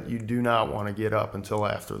people, but you do not want to get up until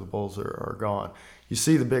after the bulls are gone. You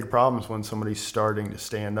see the big problems when somebody's starting to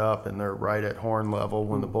stand up and they're right at horn level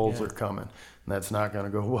when the bulls are coming, and that's not going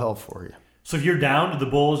to go well for you. So if you're down to the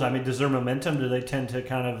bulls, I mean, does their momentum, do they tend to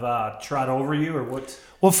kind of trot over you, or what?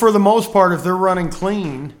 Well, for the most part, if they're running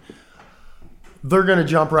clean, they're going to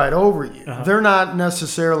jump right over you. They're not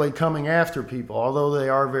necessarily coming after people, although they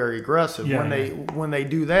are very aggressive. When they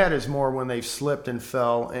do that is more when they've slipped and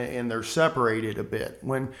fell and they're separated a bit.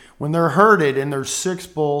 When they're herded and there's 6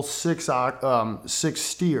 bulls, 6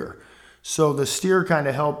 steer, so the steer kind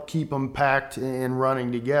of help keep them packed and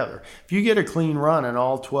running together. If you get a clean run and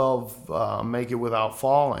all 12 make it without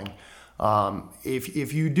falling,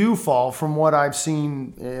 if you do fall, from what I've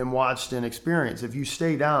seen and watched and experienced, if you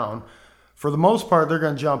stay down, for the most part, they're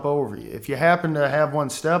going to jump over you. If you happen to have one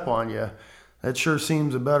step on you, that sure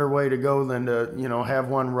seems a better way to go than to, have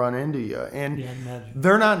one run into you. And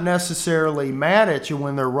they're not necessarily mad at you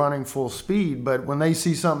when they're running full speed, but when they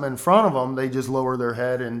see something in front of them, they just lower their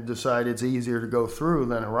head and decide it's easier to go through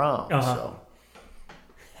than around. So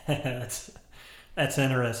that's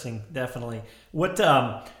interesting, definitely. What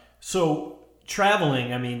so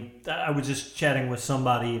traveling, I mean, I was just chatting with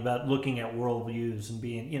somebody about looking at worldviews and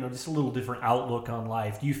being, just a little different outlook on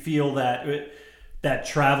life. Do you feel that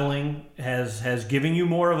traveling has given you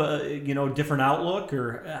more of a, different outlook,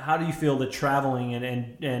 or how do you feel that traveling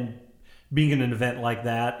and being in an event like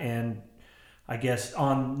that, and I guess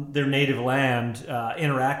on their native land,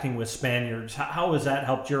 interacting with Spaniards, how has that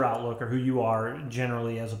helped your outlook or who you are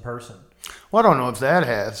generally as a person? Well, I don't know if that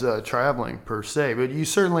has traveling per se, but you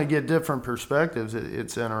certainly get different perspectives.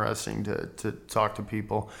 It's interesting to talk to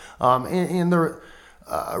people. And the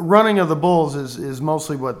running of the bulls is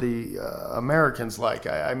mostly what the Americans like.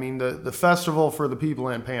 I mean, the festival for the people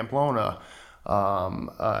in Pamplona,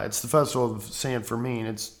 it's the festival of San Fermin.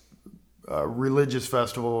 It's a religious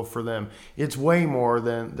festival for them. It's way more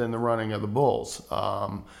than the running of the bulls.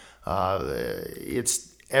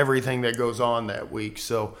 It's everything that goes on that week.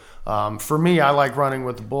 So for me, I like running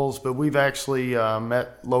with the bulls, but we've actually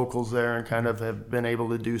met locals there and kind of have been able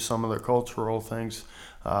to do some of their cultural things,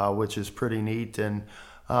 which is pretty neat. And,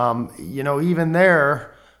 even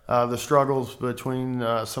there, the struggles between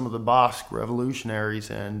some of the Basque revolutionaries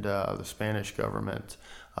and the Spanish government.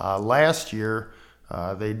 Last year,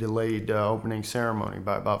 they delayed opening ceremony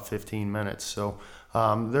by about 15 minutes. So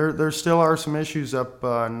there still are some issues up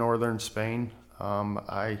in northern Spain.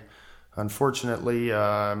 I unfortunately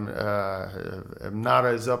am not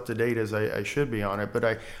as up to date as I should be on it,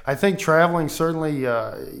 but I think traveling certainly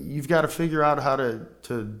you've got to figure out how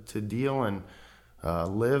to deal and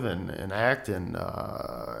live and act and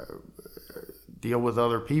deal with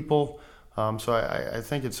other people. So I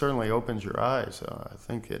think it certainly opens your eyes. I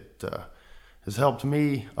think it has helped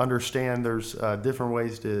me understand there's different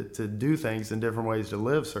ways to do things and different ways to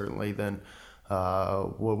live, certainly, than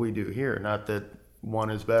what we do here. Not that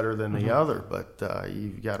one is better than the other, but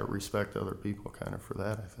you've got to respect other people kind of for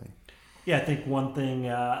that, I think. Yeah, I think one thing,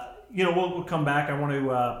 we'll come back. I want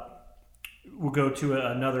to, we'll go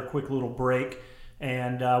to another quick little break.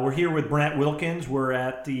 And we're here with Brant Wilkins. We're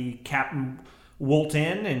at the Captain Wolf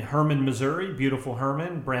Inn in Hermann, Missouri. Beautiful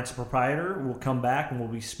Hermann. Brant's a proprietor. We'll come back and we'll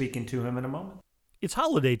be speaking to him in a moment. It's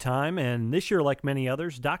holiday time, and this year, like many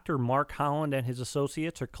others, Dr. Mark Holland and his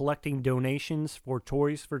associates are collecting donations for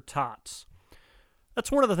Toys for Tots.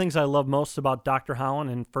 That's one of the things I love most about Dr.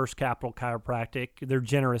 Holland and First Capital Chiropractic, their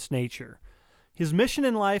generous nature. His mission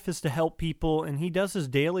in life is to help people, and he does this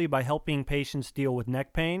daily by helping patients deal with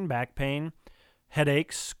neck pain, back pain,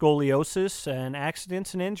 headaches, scoliosis, and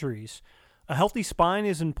accidents and injuries. A healthy spine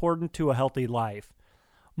is important to a healthy life.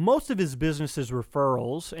 Most of his business is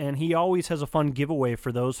referrals, and he always has a fun giveaway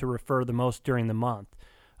for those who refer the most during the month.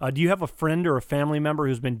 Do you have a friend or a family member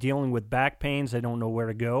who's been dealing with back pains? They don't know where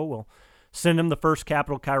to go? Well, send them the First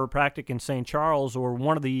Capital Chiropractic in St. Charles or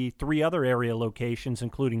one of the 3 other area locations,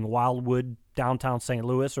 including Wildwood, downtown St.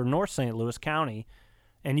 Louis, or North St. Louis County,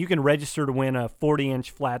 and you can register to win a 40-inch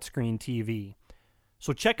flat screen TV.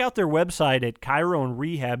 So check out their website at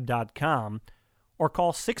chiroandrehab.com or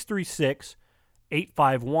call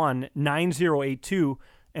 636-851-9082,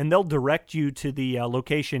 and they'll direct you to the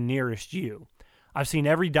location nearest you. I've seen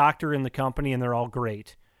every doctor in the company, and they're all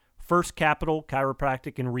great. First Capital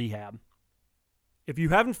Chiropractic and Rehab. If you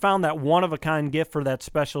haven't found that one-of-a-kind gift for that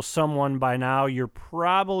special someone by now, you're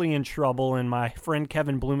probably in trouble, and my friend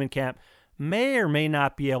Kevin Blumenkamp may or may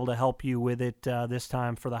not be able to help you with it this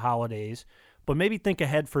time for the holidays, but maybe think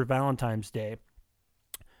ahead for Valentine's Day.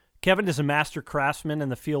 Kevin is a master craftsman in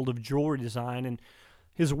the field of jewelry design, and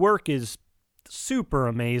his work is super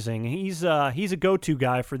amazing. He's a go-to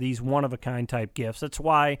guy for these one-of-a-kind type gifts. That's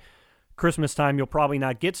why Christmas time you'll probably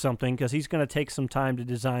not get something, because he's going to take some time to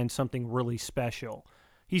design something really special.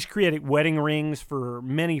 He's created wedding rings for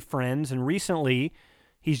many friends, and recently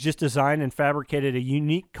he's just designed and fabricated a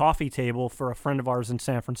unique coffee table for a friend of ours in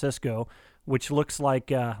San Francisco, which looks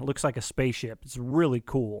like a spaceship. It's really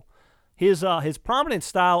cool. His prominent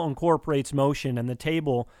style incorporates motion, and the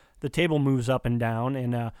table moves up and down,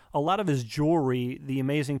 and a lot of his jewelry, the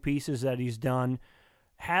amazing pieces that he's done,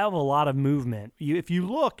 have a lot of movement. If you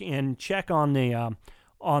look and check on the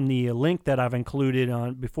link that I've included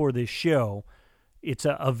on before this show, it's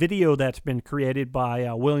a video that's been created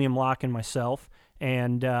by William Locke and myself,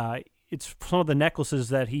 and it's some of the necklaces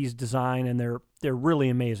that he's designed, and they're really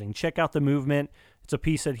amazing. Check out the movement. It's a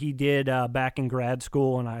piece that he did back in grad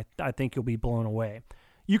school, and I think you'll be blown away.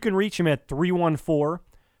 You can reach him at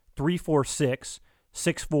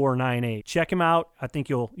 314-346-6498. Check him out. I think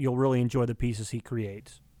you'll really enjoy the pieces he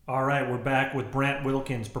creates. All right, we're back with Brent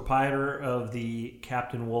Wilkins, proprietor of the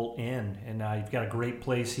Captain Wolt Inn, and you've got a great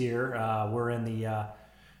place here. We're in the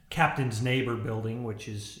Captain's Neighbor building, which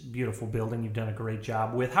is a beautiful building. You've done a great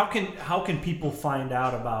job with. How can people find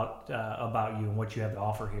out about you and what you have to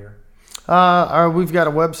offer here? We've got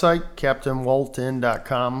a website,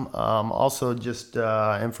 CaptainWoltInn.com. Also, just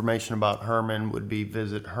information about Herman would be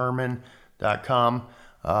visit Herman.com.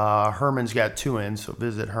 Herman's got 2 N's, so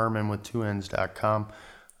visit Herman with 2 N's.com.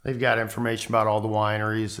 They've got information about all the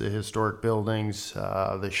wineries, the historic buildings,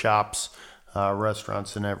 the shops,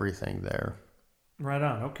 restaurants, and everything there. Right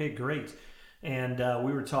on. Okay, great. And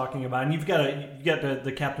we were talking about, and you got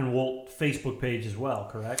the Captain Wolt Facebook page as well,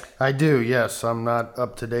 correct? I do, yes. I'm not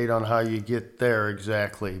up to date on how you get there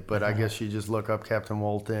exactly, but I guess you just look up Captain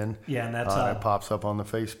Wolt Inn. Yeah, and that's it pops up on the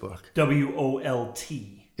Facebook. WOLT.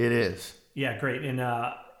 It is. Yeah, great. And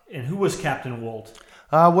who was Captain Wolt?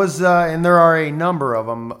 And there are a number of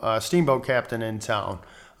them. Steamboat captain in town.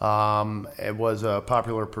 It was a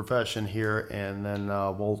popular profession here, and then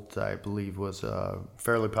Wolt, I believe, was a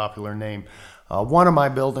fairly popular name. One of my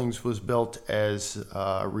buildings was built as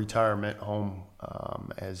a retirement home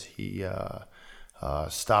as he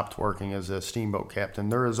stopped working as a steamboat captain.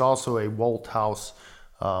 There is also a Wolt House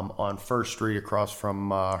on First Street across from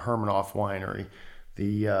Hermanoff Winery.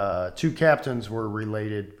 The 2 captains were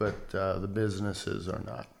related, but the businesses are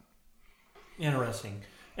not. Interesting.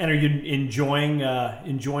 And are you enjoying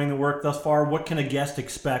the work thus far? What can a guest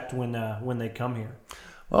expect when they come here?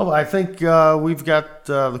 Well, I think we've got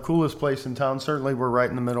the coolest place in town. Certainly, we're right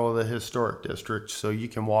in the middle of the historic district, so you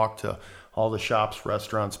can walk to all the shops,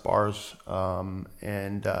 restaurants, bars,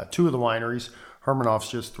 and 2 of the wineries. Hermanoff's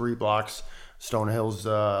just 3 blocks. Stonehill's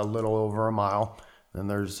a little over a mile. Then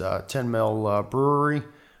there's 10 Mill Brewery.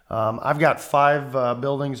 I've got 5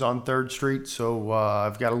 buildings on 3rd Street, so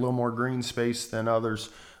I've got a little more green space than others.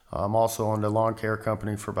 I'm also on the lawn care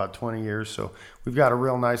company for about 20 years, so we've got a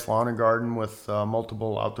real nice lawn and garden with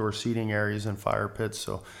multiple outdoor seating areas and fire pits.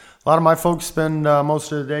 So a lot of my folks spend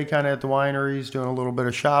most of the day kind of at the wineries doing a little bit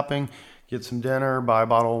of shopping, get some dinner, buy a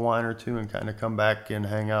bottle of wine or 2, and kind of come back and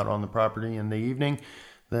hang out on the property in the evening.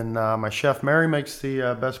 Then my chef, Mary, makes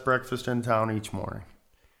the best breakfast in town each morning.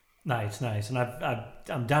 Nice. And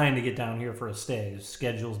I'm dying to get down here for a stay. The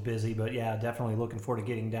schedule's busy, but yeah, definitely looking forward to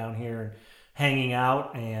getting down here and hanging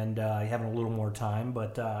out and having a little more time.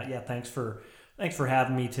 But yeah, thanks for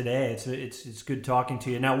having me today. It's good talking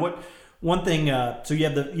to you. Now, one thing, so you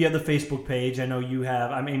have the Facebook page. I know you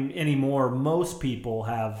have. I mean, anymore, most people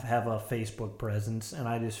have a Facebook presence, and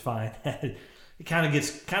I just find that it kind of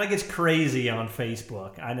gets crazy on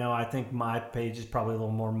Facebook. I know. I think my page is probably a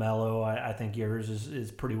little more mellow. I think yours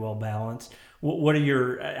is pretty well balanced. What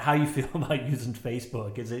are how you feel about using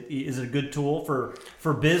Facebook? Is it a good tool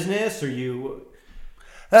for business? Or you?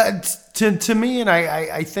 To me, and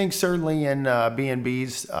I think certainly in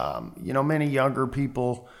B&Bs, many younger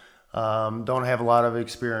people don't have a lot of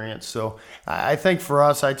experience. So I think for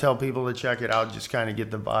us, I tell people to check it out, just kind of get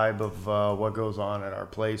the vibe of what goes on at our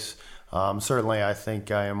place. Certainly, I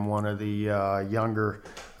think I am one of the younger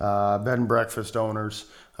bed and breakfast owners,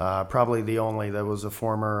 probably the only that was a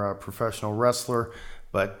former professional wrestler.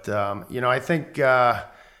 But, I think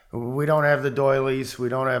we don't have the doilies. We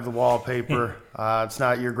don't have the wallpaper. It's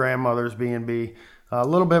not your grandmother's B&B. A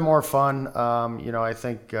little bit more fun. I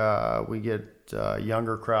think we get a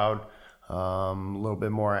younger crowd, a little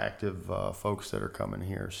bit more active folks that are coming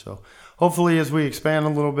here. So hopefully as we expand a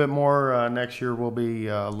little bit more next year, we'll be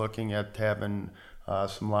looking at having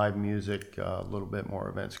some live music, a little bit more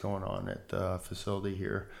events going on at the facility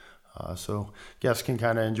here. So guests can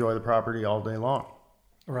kind of enjoy the property all day long.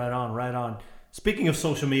 Right on. Speaking of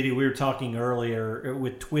social media, we were talking earlier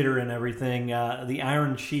with Twitter and everything. The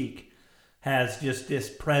Iron Sheik has just this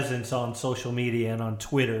presence on social media and on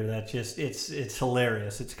Twitter that just it's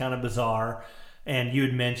hilarious. It's kind of bizarre. And you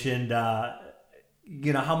had mentioned,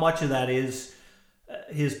 how much of that is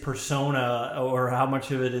his persona or how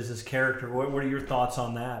much of it is his character. What are your thoughts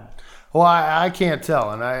on that? Well, I can't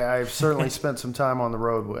tell, and I've certainly spent some time on the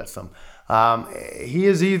road with him. He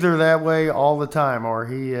is either that way all the time or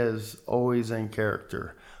he is always in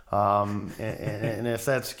character. And if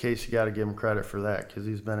that's the case, you got to give him credit for that because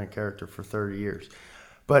he's been in character for 30 years.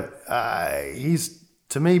 But he's,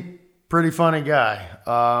 to me, pretty funny guy.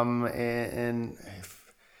 And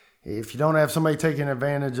if you don't have somebody taking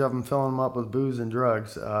advantage of him, filling him up with booze and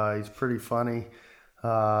drugs, he's a pretty funny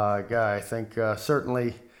guy. I think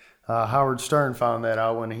certainly Howard Stern found that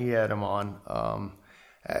out when he had him on.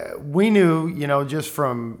 We knew, just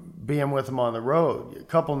from being with him on the road, a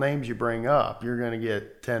couple names you bring up, you're going to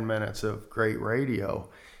get 10 minutes of great radio.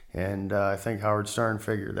 And I think Howard Stern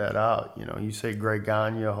figured that out. You say Greg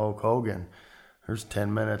Gagne, Hulk Hogan, there's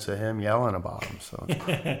 10 minutes of him yelling about him. So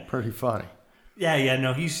it's pretty funny. Yeah,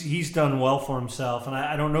 no, he's done well for himself. And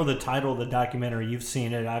I don't know the title of the documentary. You've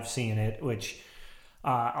seen it. I've seen it, which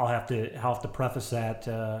I'll have to preface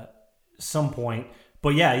that some point.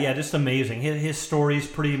 But yeah, just amazing. His story is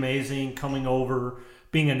pretty amazing. Coming over,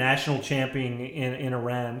 being a national champion in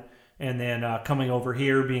Iran, and then coming over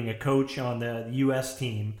here, being a coach on the U.S.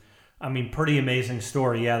 team. I mean, pretty amazing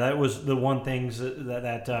story. Yeah, that was the one things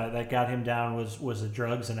that got him down was the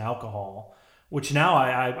drugs and alcohol, which now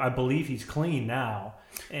I believe he's clean now.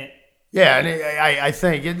 Yeah, and I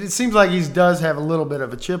think it seems like he does have a little bit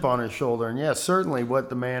of a chip on his shoulder, and yes, certainly what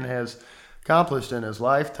the man has accomplished in his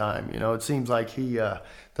lifetime. It seems like he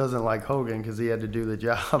doesn't like Hogan because he had to do the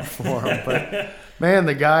job for him. But man,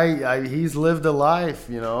 the guy, he's lived a life,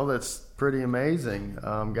 that's pretty amazing.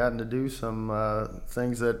 Gotten to do some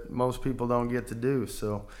things that most people don't get to do.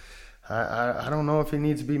 So I don't know if he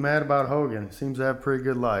needs to be mad about Hogan. He seems to have a pretty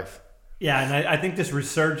good life. Yeah, and I think this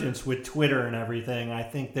resurgence with Twitter and everything, I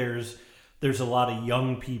think there's a lot of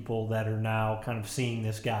young people that are now kind of seeing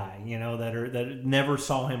this guy, that never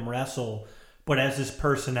saw him wrestle, but as his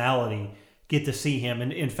personality, get to see him.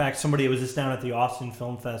 And in fact, somebody was just down at the Austin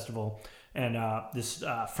Film Festival, and this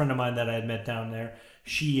friend of mine that I had met down there,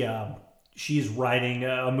 she's writing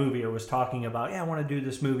a movie or was talking about, I want to do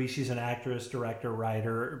this movie. She's an actress, director,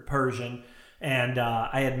 writer, Persian. And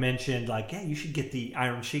I had mentioned, you should get the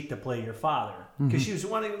Iron Sheik to play your father. Because she was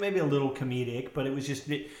wanting maybe a little comedic, but it was just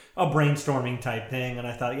a brainstorming type thing. And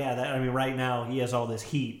I thought, right now he has all this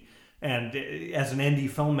heat. And as an indie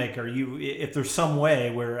filmmaker, if there's some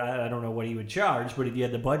way where, I don't know what he would charge, but if you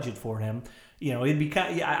had the budget for him, it'd be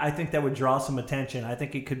I think that would draw some attention. I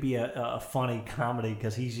think it could be a funny comedy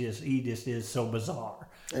because he just is so bizarre.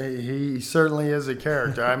 He certainly is a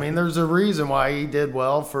character. I mean, there's a reason why he did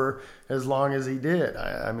well for as long as he did.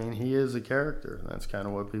 I mean, he is a character. That's kind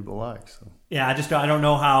of what people like. So. Yeah, I don't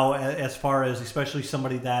know how, as far as especially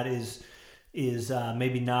somebody that is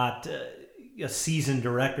maybe not a seasoned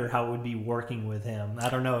director, how it would be working with him. I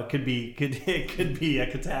don't know. It could be a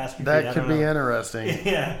catastrophe. That could be interesting.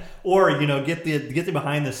 Yeah, or get the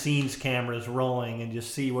behind the scenes cameras rolling and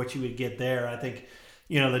just see what you would get there. I think.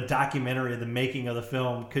 the documentary, the making of the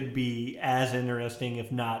film could be as interesting,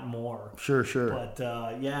 if not more. Sure. But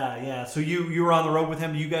yeah. So you were on the road with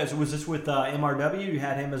him. You guys, was this with MRW? You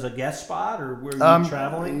had him as a guest spot, or were you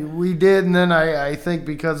traveling? We did, and then I think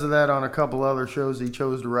because of that, on a couple other shows, he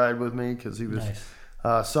chose to ride with me because he was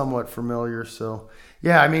somewhat familiar. So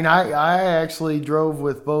yeah, I mean, I actually drove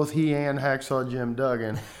with both he and Hacksaw Jim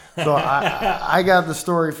Duggan. So I got the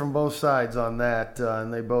story from both sides on that,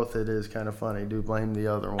 and they both, it is kind of funny, do blame the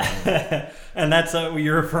other one. And that's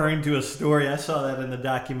you're referring to a story. I saw that in the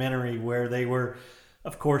documentary where they were,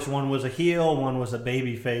 of course, one was a heel, one was a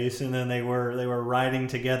baby face, and then they were riding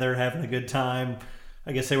together, having a good time.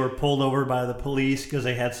 I guess they were pulled over by the police because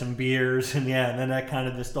they had some beers, and then that kind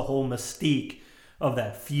of just the whole mystique of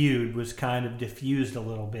that feud was kind of diffused a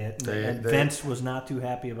little bit, and Vince was not too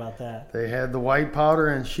happy about that. They had the white powder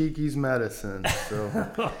and Sheiky's medicine.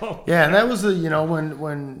 So yeah, and that was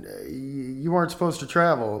when you weren't supposed to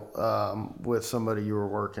travel with somebody you were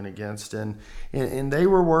working against, and they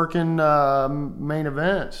were working main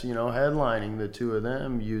events, headlining the two of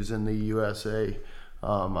them using the USA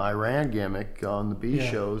Iran gimmick on the B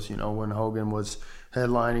shows, when Hogan was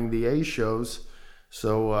headlining the A shows.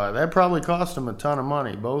 So that probably cost him a ton of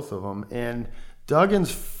money, both of them. And Duggan's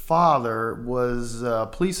father was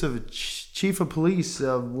chief of police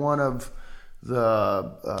of one of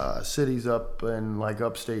the cities up in like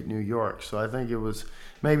upstate New York. So I think it was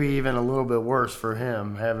maybe even a little bit worse for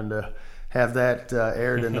him having to have that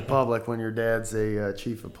aired in the public when your dad's a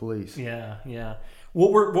chief of police. Yeah.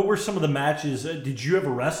 What were some of the matches? Did you ever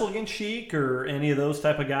wrestle against Sheik or any of those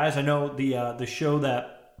type of guys? I know the show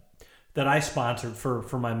that I sponsored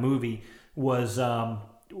for my movie was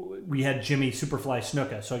we had Jimmy Superfly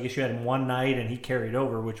Snuka. So I guess you had him one night and he carried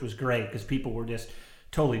over, which was great because people were just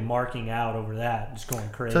totally marking out over that, just going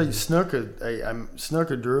crazy. I tell you,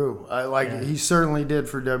 Snuka Drew. He certainly did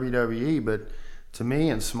for WWE, but to me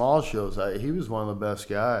in small shows, he was one of the best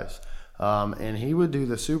guys. And he would do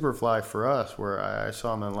the Superfly for us, where I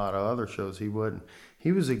saw him in a lot of other shows. He wouldn't.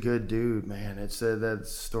 He was a good dude, man. It's that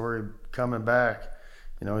story coming back.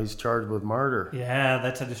 He's charged with murder. Yeah,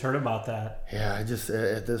 I just heard about that. Yeah, at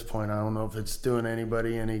this point, I don't know if it's doing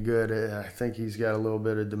anybody any good. I think he's got a little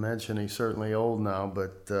bit of dementia. He's certainly old now,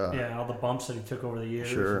 but... all the bumps that he took over the years.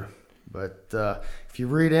 Sure. But if you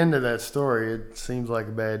read into that story, it seems like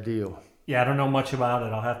a bad deal. Yeah, I don't know much about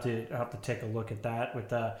it. I'll have to take a look at that.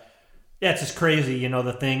 It's just crazy,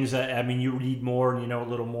 the things. You read more and a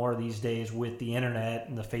little more these days with the internet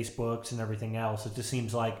and the Facebooks and everything else. It just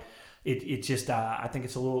seems like... It just I think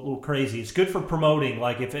it's a little crazy. It's good for promoting.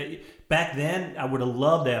 Like back then, I would have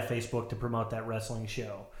loved to have Facebook to promote that wrestling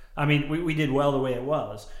show. I mean, we did well the way it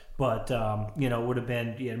was, but it would have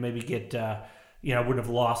been maybe get wouldn't have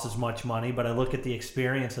lost as much money. But I look at the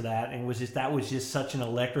experience of that, and that was just such an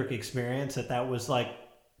electric experience that was like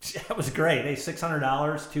that was great. Hey,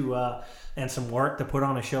 $600 to and some work to put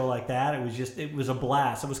on a show like that. It was a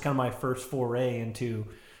blast. It was kind of my first foray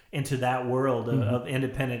into that world of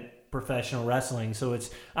independent professional wrestling. So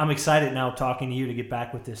I'm excited now talking to you to get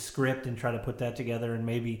back with this script and try to put that together and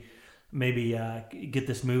maybe get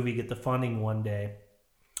this movie, get the funding one day.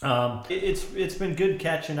 It's been good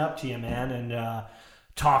catching up to you, man, and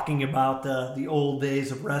talking about the old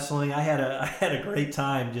days of wrestling. I had a great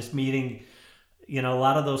time just meeting a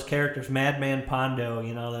lot of those characters. Madman Pondo,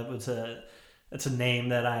 that's a name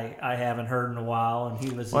that I haven't heard in a while, and he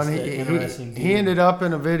was just an interesting dude. He ended up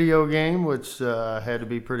in a video game, which had to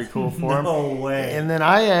be pretty cool for him. No way. And then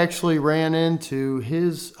I actually ran into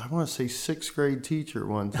his, I want to say, 6th grade teacher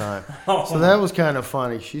one time. So that was kind of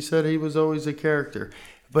funny. She said he was always a character.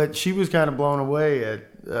 But she was kind of blown away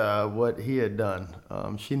at what he had done.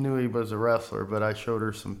 She knew he was a wrestler, but I showed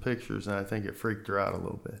her some pictures, and I think it freaked her out a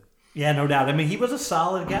little bit. Yeah, no doubt. He was a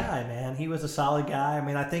solid guy, man. He was a solid guy.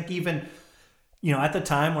 I think even... at the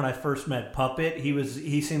time when I first met Puppet,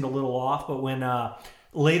 he seemed a little off, but when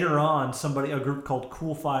later on a group called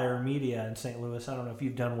Cool Fire Media in St. Louis, I don't know if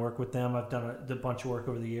you've done work with them. I've done a bunch of work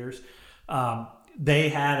over the years. They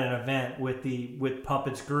had an event with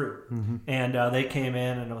Puppet's group, and they came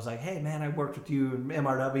in and I was like, "Hey man, I worked with you in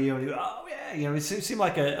MRW," and oh yeah, he seemed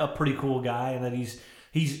like a pretty cool guy, and that he's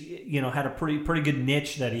had a pretty good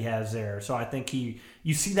niche that he has there. So I think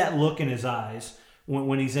you see that look in his eyes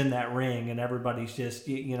when he's in that ring and everybody's just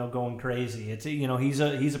going crazy. It's he's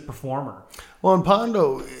a performer. Well, and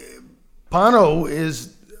Pondo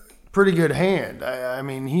is pretty good hand. I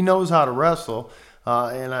mean, he knows how to wrestle.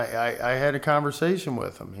 And I had a conversation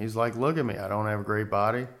with him. He's like, "Look at me. I don't have a great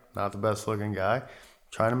body. Not the best looking guy.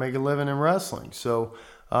 Trying to make a living in wrestling." So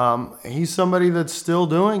he's somebody that's still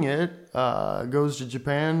doing it. Goes to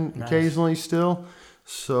Japan occasionally still.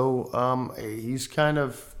 So he's kind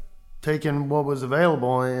of taken what was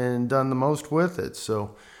available and done the most with it.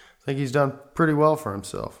 So I think he's done pretty well for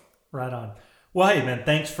himself. Right on. Well, hey man,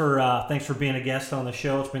 thanks for being a guest on the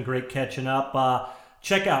show. It's been great catching up.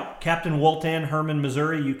 Check out Captain Woltan, Herman,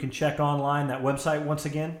 Missouri. You can check online that website once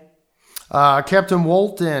again. Captain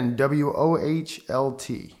Woltan,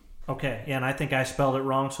 WOHLT. Okay, yeah, and I think I spelled it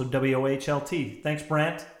wrong, so WOHLT. Thanks,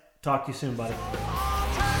 Brant. Talk to you soon, buddy.